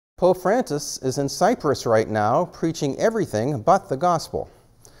Pope Francis is in Cyprus right now, preaching everything but the gospel.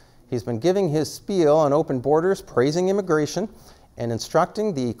 He's been giving his spiel on open borders, praising immigration, and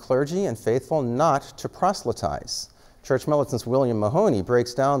instructing the clergy and faithful not to proselytize. Church Militant's William Mahoney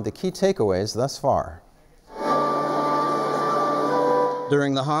breaks down the key takeaways thus far.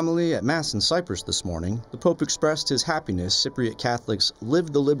 During the homily at Mass in Cyprus this morning, the Pope expressed his happiness Cypriot Catholics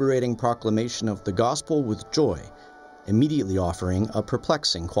lived the liberating proclamation of the gospel with joy, immediately offering a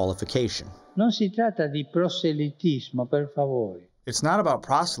perplexing qualification. Non si tratta di proselitismo, per favore. It's not about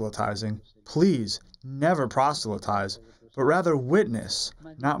proselytizing. Please, never proselytize, but rather witness,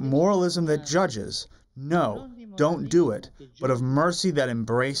 not moralism that judges. No, don't do it, but of mercy that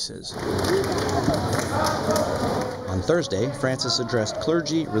embraces. On Thursday, Francis addressed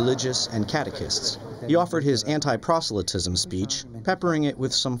clergy, religious, and catechists. He offered his anti-proselytism speech, peppering it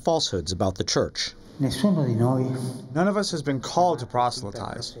with some falsehoods about the Church. None of us has been called to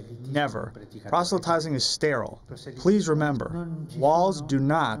proselytize. Never. Proselytizing is sterile. Please remember, walls do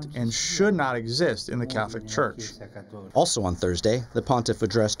not and should not exist in the Catholic Church. Also on Thursday, the pontiff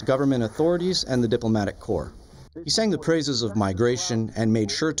addressed government authorities and the diplomatic corps. He sang the praises of migration and made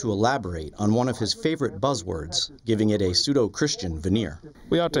sure to elaborate on one of his favorite buzzwords, giving it a pseudo-Christian veneer.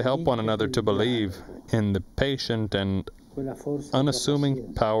 We ought to help one another to believe in the patient and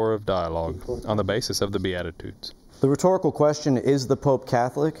unassuming power of dialogue on the basis of the Beatitudes. The rhetorical question, is the Pope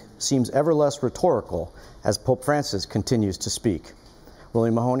Catholic, seems ever less rhetorical as Pope Francis continues to speak.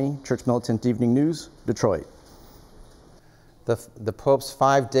 William Mahoney, Church Militant Evening News, Detroit. The Pope's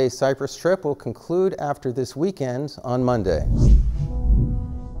 5-day Cyprus trip will conclude after this weekend on Monday.